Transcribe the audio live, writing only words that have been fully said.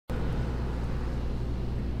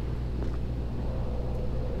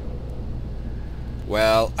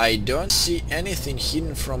Well, I don't see anything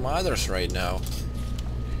hidden from others right now.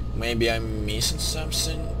 Maybe I'm missing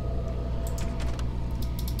something?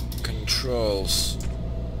 Controls.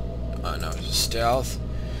 Oh no, stealth.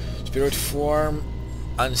 Spirit form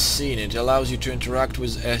unseen. It allows you to interact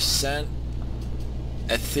with a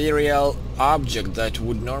ethereal object that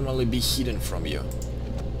would normally be hidden from you.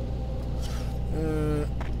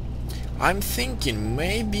 I'm thinking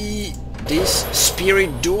maybe this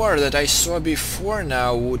spirit door that I saw before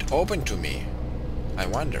now would open to me. I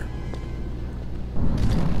wonder.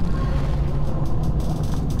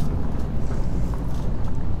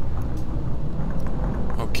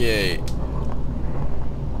 Okay.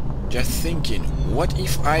 Just thinking, what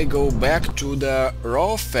if I go back to the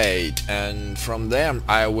raw fate and from them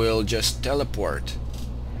I will just teleport?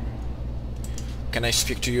 Can I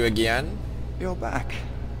speak to you again? You're back.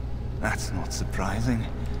 That's not surprising.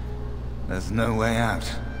 There's no way out.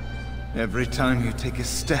 Every time you take a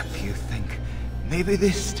step you think, maybe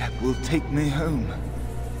this step will take me home.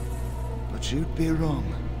 But you'd be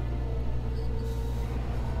wrong.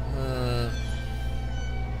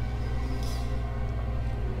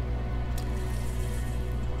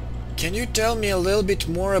 Can you tell me a little bit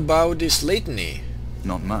more about this litany?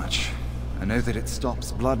 Not much. I know that it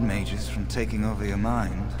stops blood mages from taking over your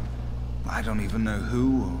mind. I don't even know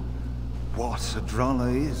who or what a Drala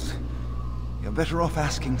is. You're better off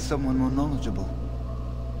asking someone more knowledgeable.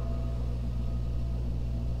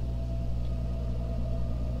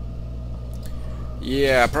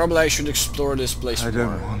 Yeah, probably I should explore this place more. I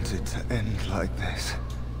don't want it to end like this.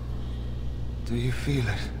 Do you feel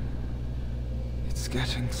it? It's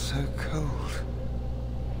getting so cold.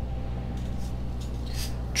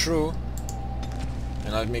 True.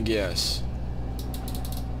 And let me guess.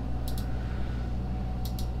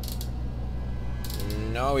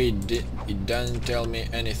 No, it doesn't tell me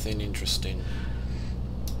anything interesting.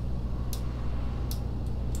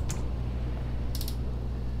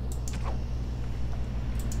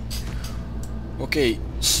 Okay,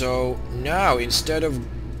 so now instead of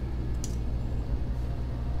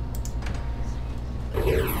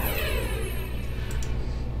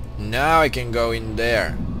now I can go in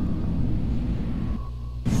there.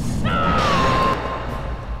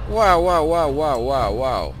 Wow, wow, wow, wow, wow,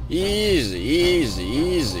 wow. Easy, easy,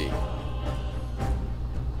 easy.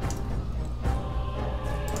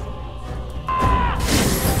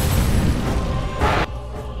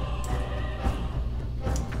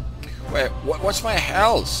 Wait, what's my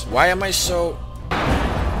health? Why am I so...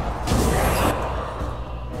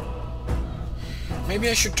 Maybe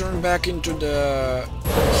I should turn back into the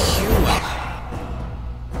human.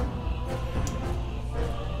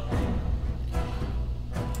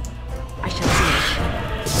 I shall see it.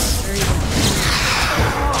 Very well.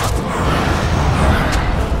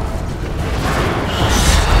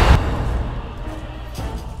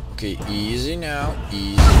 Okay, easy now,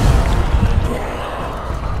 easy.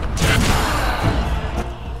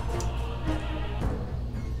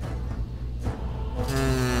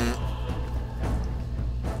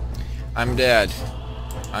 I'm dead.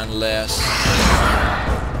 Unless...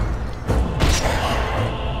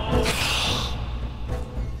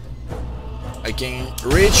 I can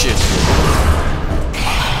reach it.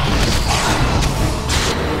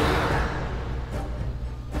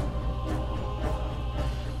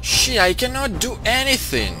 Shit, I cannot do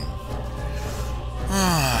anything.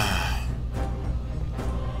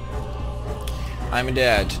 I'm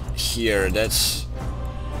dead here. That's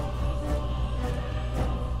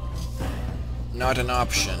not an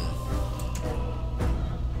option.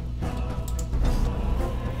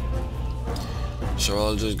 So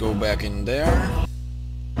I'll just go back in there.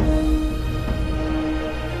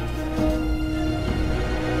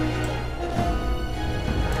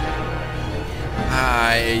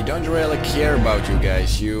 I don't really care about you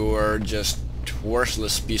guys. You are just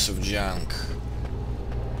worthless piece of junk.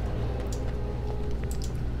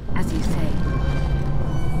 As you say.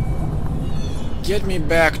 Get me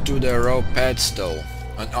back to the raw pedestal.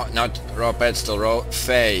 Not raw pedestal, raw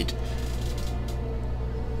fade.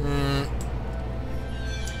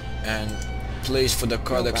 And please for the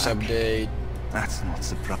codex update. That's not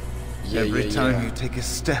surprising. Yeah, Every yeah, time yeah. you take a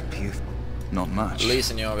step, you... Not much.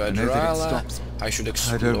 Listen, Yoga I know that it Drala, stops. I should I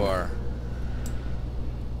explore.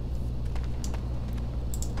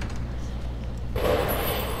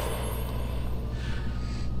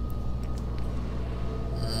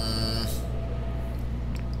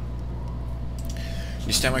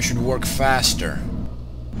 This time I should work faster.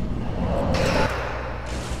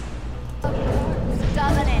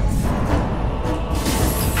 Dominance.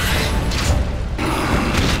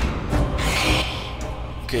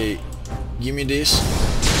 Okay, Give me this.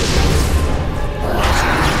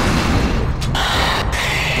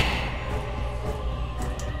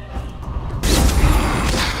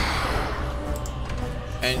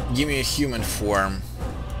 And give me a human form.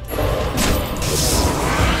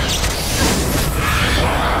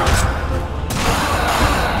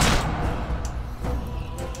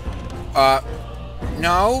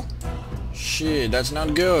 No? Shit, that's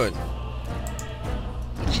not good.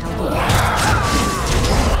 It shall be.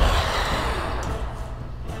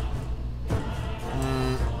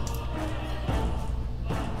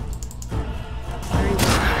 Very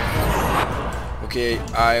well. Okay,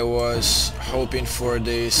 I was hoping for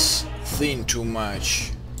this thing too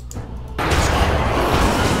much.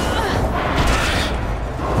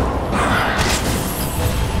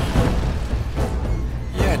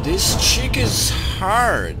 Yeah, this chick is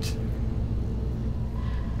hard.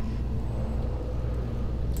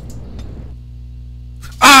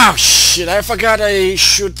 Oh shit, I forgot I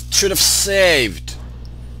should have saved.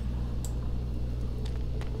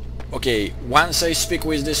 Okay, once I speak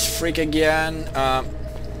with this freak again,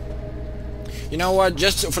 you know what,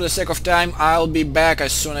 just for the sake of time, I'll be back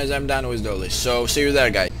as soon as I'm done with all this. So, see you there,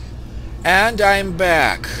 guys. And I'm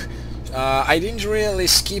back. I didn't really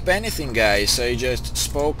skip anything, guys. I just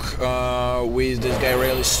spoke with this guy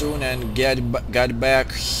really soon and got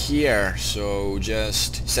back here. So,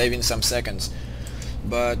 just saving some seconds.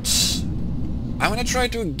 But I'm gonna try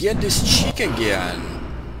to get this chick again.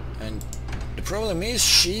 And the problem is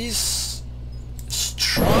she's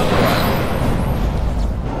strong one.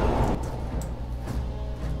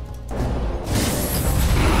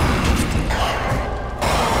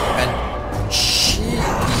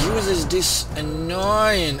 Uses this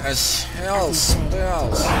annoying as hell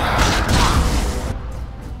spells.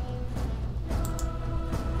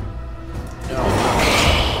 No.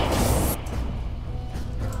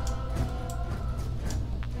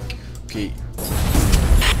 Okay.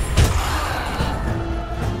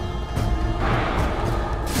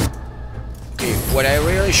 Okay, what I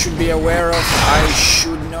really should be aware of, I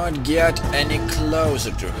should not get any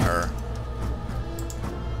closer to her.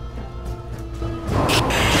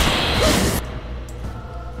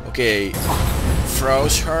 Okay,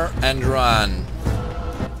 froze her and run.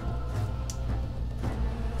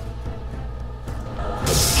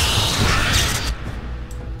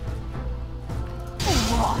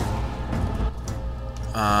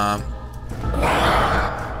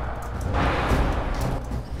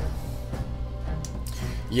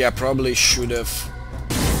 Yeah, probably should have.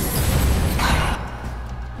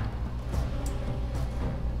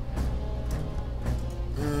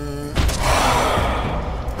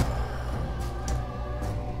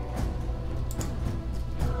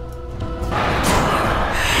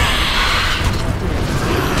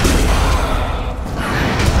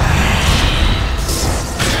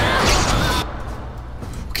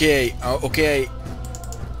 Okay, okay.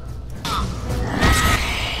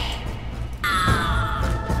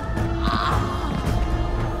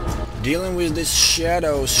 Dealing with these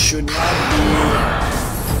shadows should not be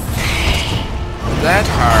that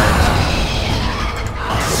hard.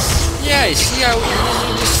 Yeah, you see how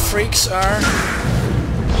easy these freaks are?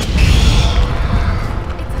 It's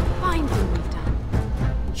a fine thing we've done.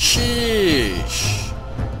 Sheesh.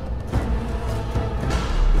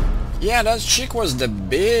 Yeah, that chick was the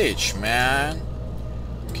bitch, man.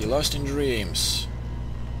 Okay, Lost in Dreams.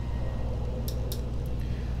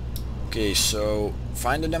 Okay, so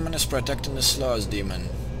find the demon is protecting the sloth demon.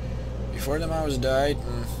 Before the mouse died,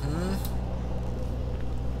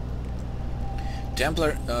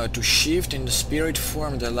 Templar to shift in the spirit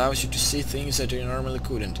form that allows you to see things that you normally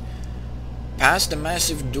couldn't. Past the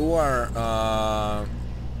massive door,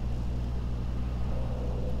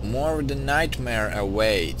 more of the nightmare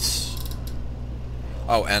awaits.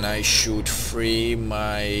 Oh, and I should free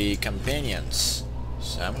my companions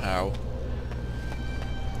somehow.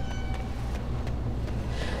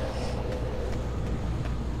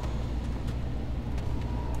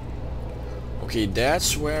 Okay,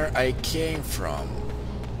 that's where I came from.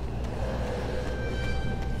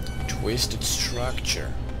 Twisted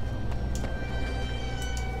structure.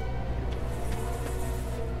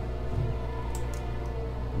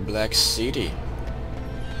 Black City.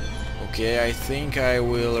 Okay, I think I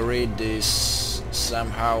will read this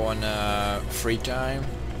somehow on free time.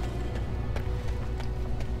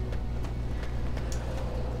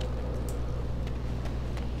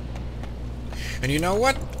 And you know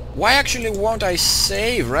what? Why actually won't I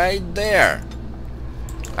save right there?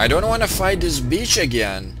 I don't want to fight this bitch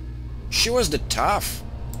again. She was the tough.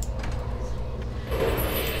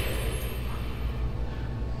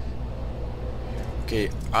 Okay,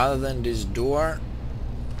 other than this door,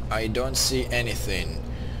 I don't see anything.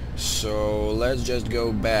 So let's just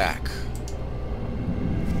go back.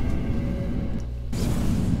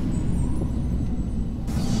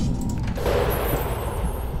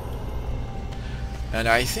 And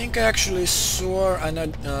I think I actually saw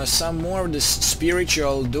some more of this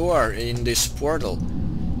spiritual door in this portal.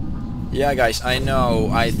 Yeah guys, I know,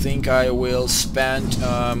 I think I will spend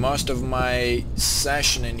most of my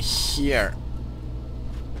session in here.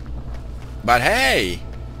 But hey!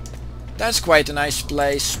 That's quite a nice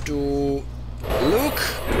place to look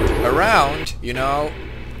around, you know,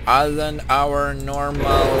 other than our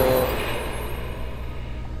normal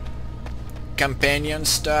companion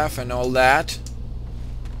stuff and all that.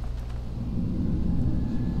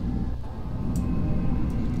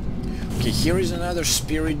 Okay, here is another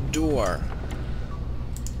spirit door.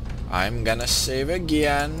 I'm gonna save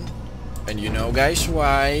again, and you know guys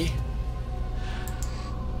why.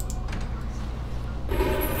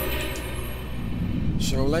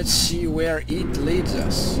 So let's see where it leads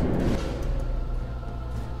us.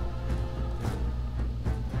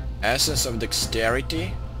 Essence of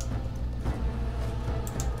dexterity.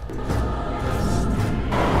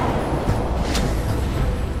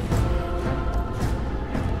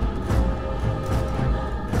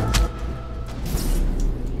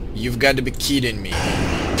 You've got to be kidding me.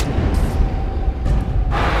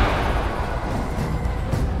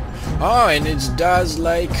 Oh, and it does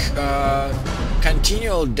like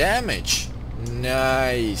continual damage.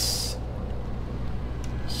 Nice.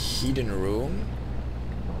 Hidden room.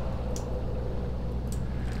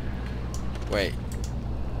 Wait.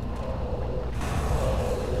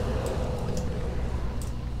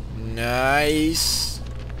 Nice.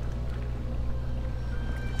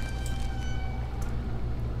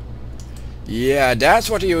 Yeah, that's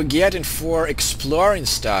what you're getting for exploring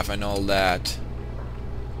stuff and all that.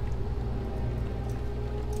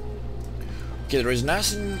 Okay, there is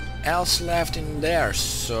nothing else left in there,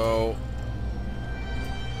 so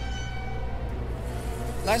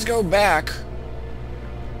let's go back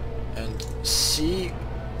and see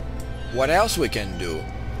what else we can do.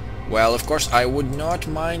 Well, of course, I would not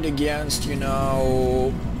mind against, you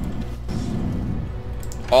know,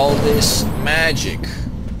 all this magic.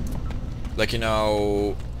 Like, you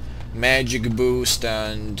know, magic boost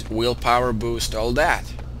and willpower boost, all that.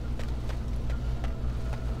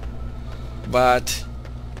 But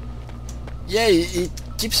yeah, it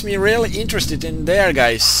keeps me really interested in there,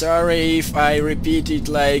 guys. Sorry if I repeat it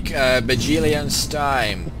like a bajillionth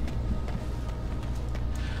time.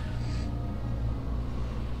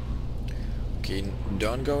 Okay,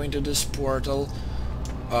 don't go into this portal.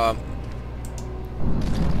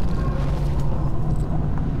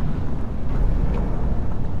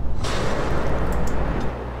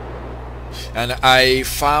 And I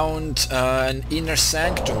found an inner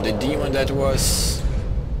sanctum, the demon that was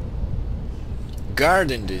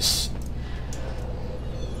guarding this.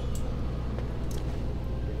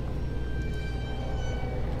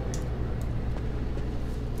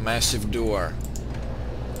 Massive door.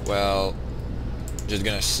 Well, just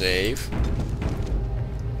gonna save.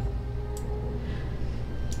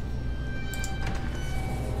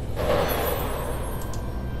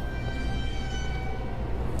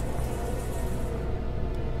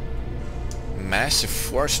 Massive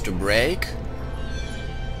force to break.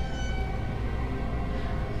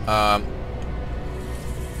 Oh,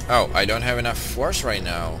 I don't have enough force right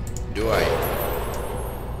now, do I?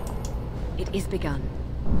 It is begun.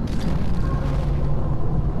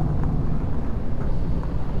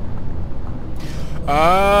 Oh,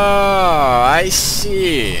 I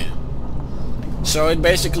see. So it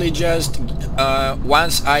basically just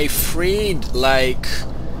once I freed like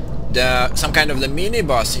some kind of the mini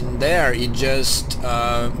boss in there, it just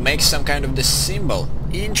makes some kind of the symbol.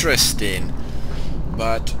 Interesting.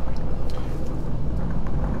 But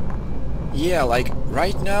yeah, like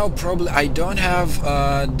right now probably I don't have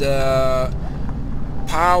the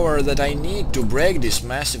power that I need to break these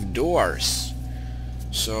massive doors.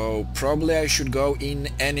 So probably I should go in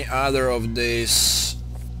any other of these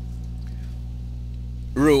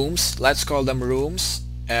rooms, let's call them rooms,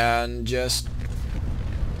 and just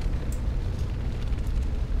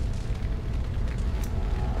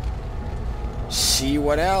see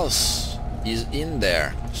what else is in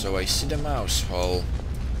there. So I see the mouse hole,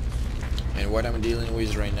 and what I'm dealing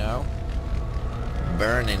with right now,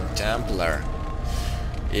 Burning Templar.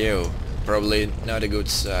 Ew, probably not a good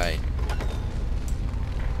sign.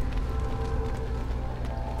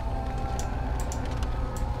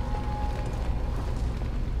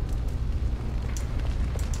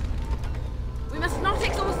 We must not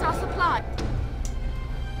exhaust our supply.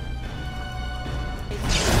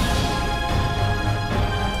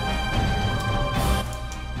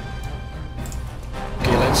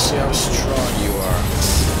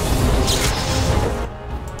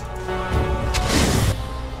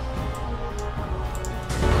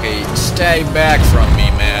 stay back from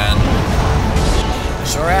me, man.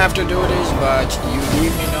 Sorry I have to do this, but you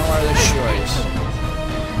give me no other choice.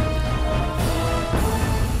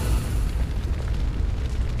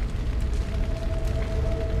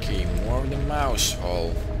 Okay, more of the mouse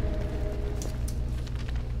hole.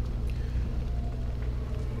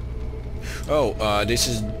 Oh, this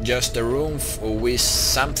is just a room with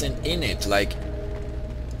something in it, like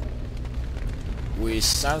with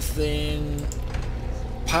something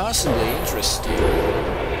possibly interesting.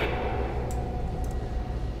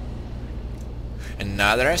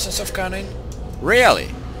 Another essence of cunning? Really?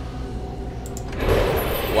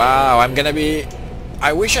 Wow, I'm gonna be...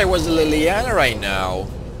 I wish I was Leliana right now.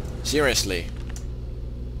 Seriously.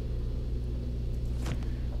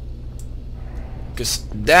 Because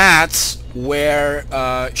that's where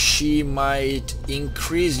she might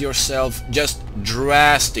increase yourself just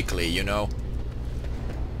drastically, you know.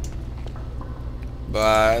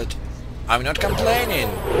 But I'm not complaining.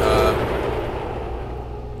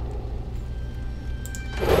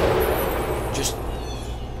 Just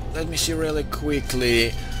let me see really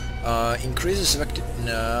quickly. Increases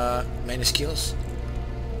many skills.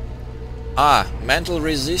 Mental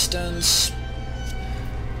resistance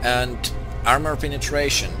and armor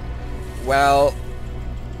penetration. Well,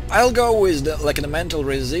 I'll go with the mental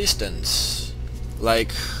resistance.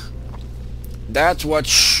 Like, that's what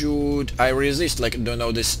should I resist, like, don't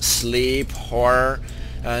know, this sleep, horror,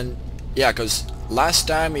 and yeah, cause last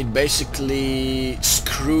time it basically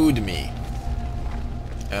screwed me.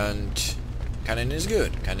 And cunning is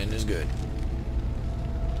good, cunning is good.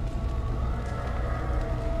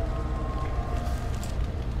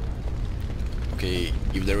 Okay,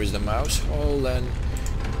 if there is the mouse hole, then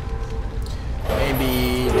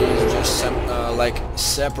maybe there's just some like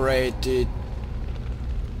separated.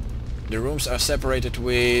 The rooms are separated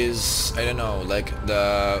with, I don't know, like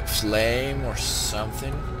the flame or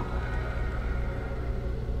something.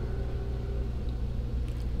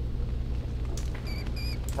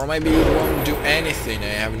 Or maybe it won't do anything. I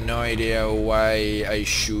have no idea why I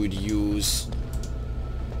should use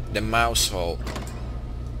the mouse hole.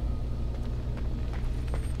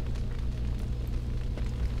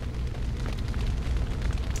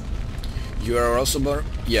 You are also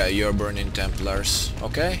yeah, you're burning Templars.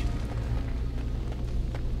 Okay.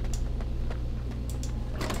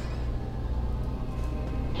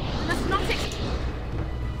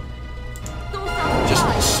 Just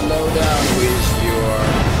slow down with your...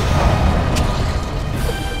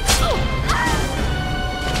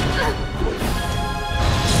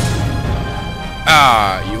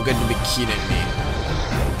 You got to be kidding me.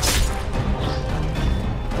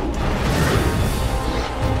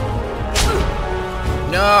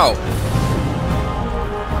 No!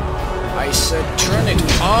 I said turn it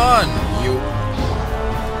on, you...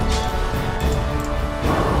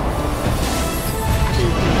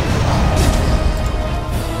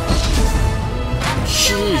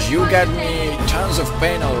 Jeez, you got me tons of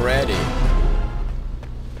pain already.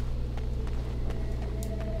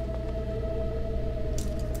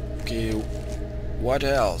 Okay, what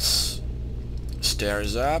else?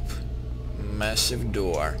 Stairs up, massive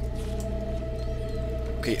door.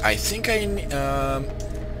 Okay, I think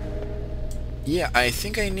yeah, I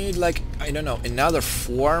think I need, like, I don't know, another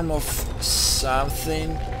form of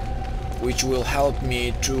something which will help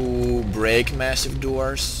me to break massive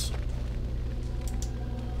doors.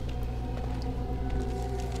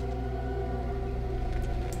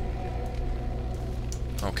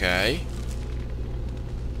 Okay.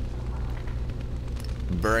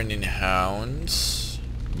 Burning Hounds,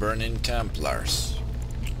 Burning Templars.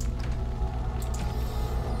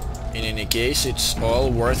 In any case, it's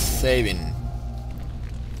all worth saving.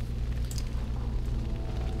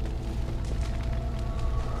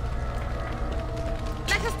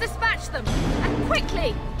 Let us dispatch them, and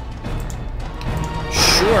quickly!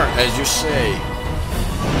 Sure, as you say.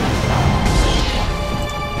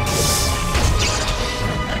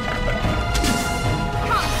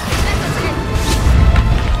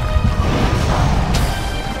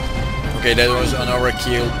 Okay, that was an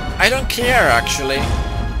overkill. I don't care, actually.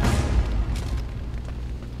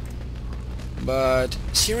 But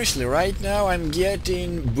seriously, right now I'm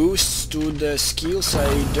getting boosts to the skills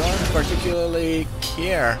I don't particularly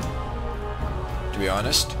care, to be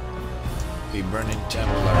honest. The Burning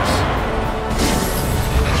Templars.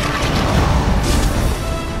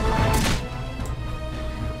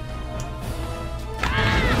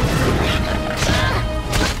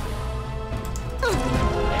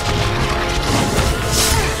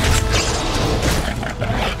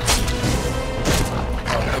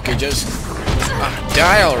 Okay, just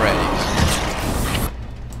die already.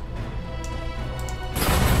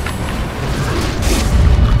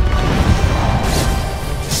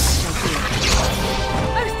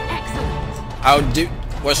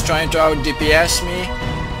 was trying to out DPS me.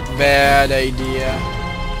 Bad idea.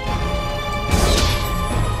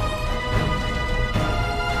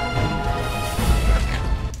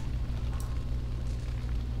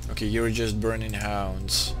 Okay, you're just burning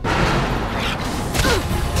hounds.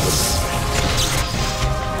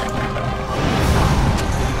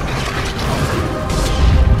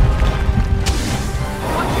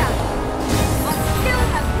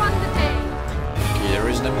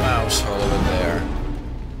 The mouse hole over there.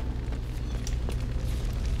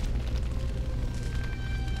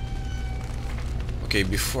 Okay,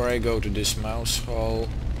 before I go to this mouse hole,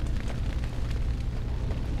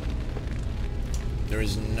 there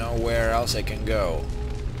is nowhere else I can go.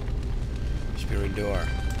 Spirit door.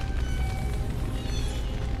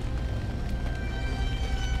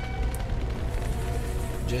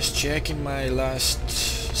 Just checking my last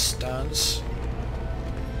stance.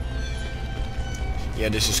 Yeah,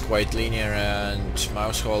 this is quite linear and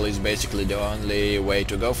mouse hole is basically the only way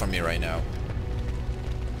to go for me right now.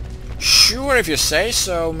 Sure, if you say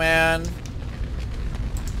so, man.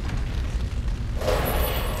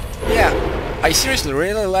 Yeah, I seriously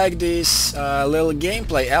really like this little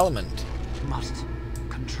gameplay element. You must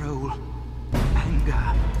control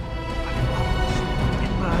anger.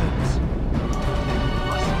 It burns. You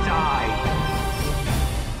must die.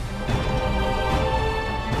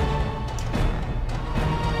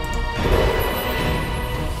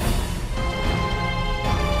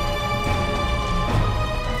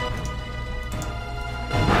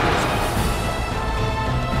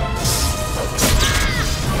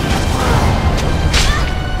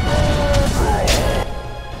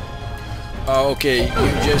 Okay,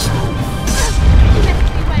 you just... Be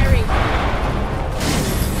wary.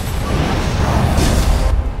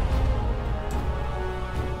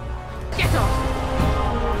 Get off.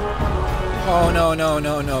 Oh no, no,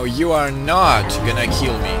 no, no, you are not gonna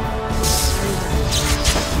kill me.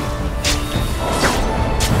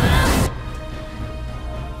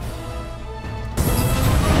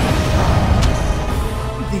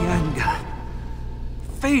 The anger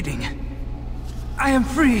fading. I am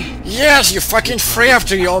free. Yes, you're fucking free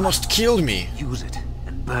after you almost killed me. Use it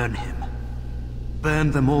and burn him.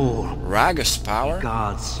 Burn them all. Ragus power?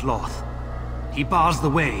 Guards Sloth. He bars the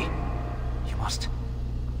way. You must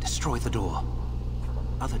destroy the door.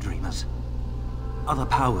 Other dreamers. Other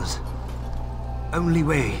powers. Only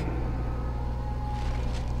way.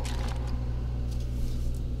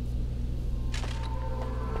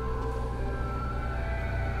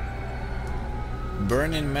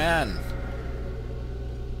 Burning Man.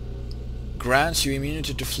 Grants you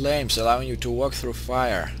immunity to flames, allowing you to walk through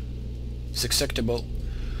fire. It's acceptable.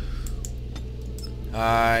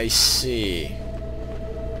 I see.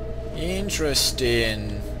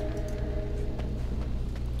 Interesting.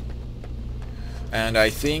 And I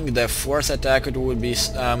think the fourth attack would be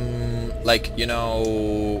like, you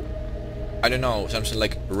know, I don't know, something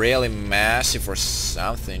like really massive or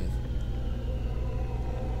something.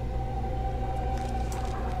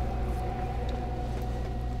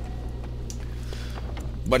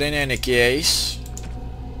 But in any case,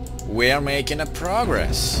 we are making a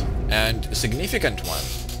progress, and a significant one.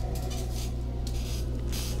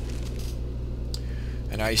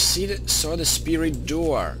 And I saw the spirit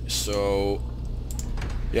door, so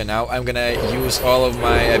yeah, now I'm gonna use all of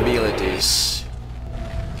my abilities.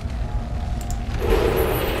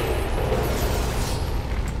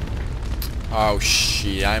 Oh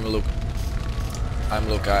shit, I'm looking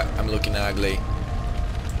ugly.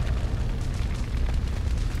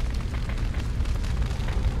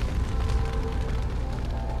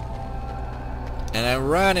 And I'm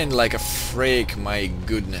running like a freak, my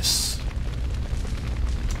goodness.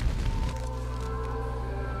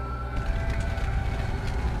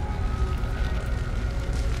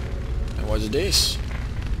 And what's this?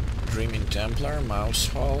 Dreaming Templar, mouse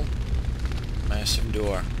hole, massive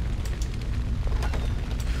door.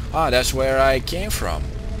 Ah, that's where I came from.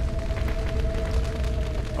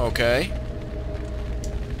 Okay.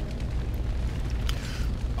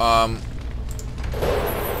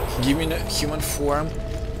 Give me a human form.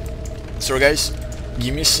 So guys,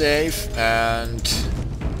 give me save, and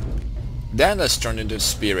then let's turn into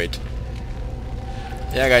spirit.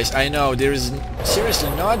 Yeah guys, I know there is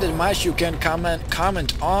seriously not that much you can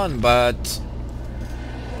comment on, but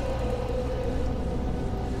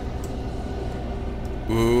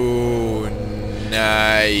ooh,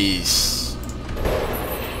 nice.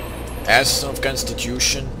 Essence of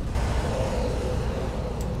Constitution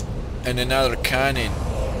and another cannon.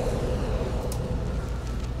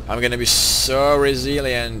 I'm gonna be so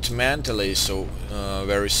resilient mentally so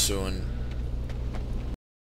very soon.